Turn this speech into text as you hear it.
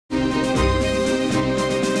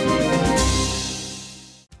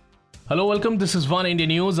Hello, welcome. This is Oneindia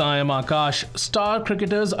News. I am Akash. Star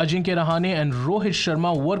cricketers Ajinkya Rahane and Rohit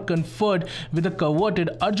Sharma were conferred with the coveted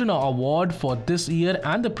Arjuna Award for this year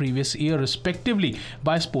and the previous year respectively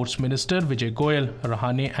by Sports Minister Vijay Goel.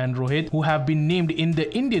 Rahane and Rohit, who have been named in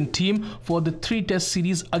the Indian team for the 3-test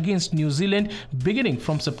series against New Zealand beginning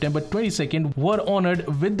from September 22nd, were honoured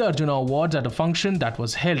with the Arjuna Awards at a function that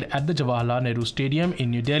was held at the Jawaharlal Nehru Stadium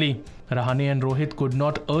in New Delhi. Rahane and Rohit could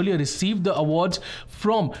not earlier receive the awards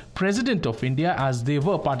from President of India as they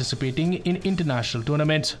were participating in international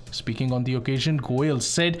tournaments. Speaking on the occasion, Goel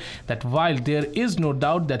said that while there is no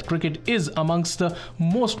doubt that cricket is amongst the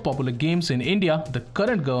most popular games in India, the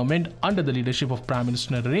current government under the leadership of Prime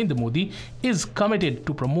Minister Narendra Modi is committed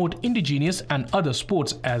to promote indigenous and other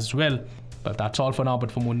sports as well. But that's all for now.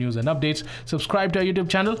 But for more news and updates, subscribe to our YouTube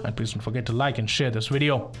channel and please don't forget to like and share this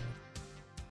video.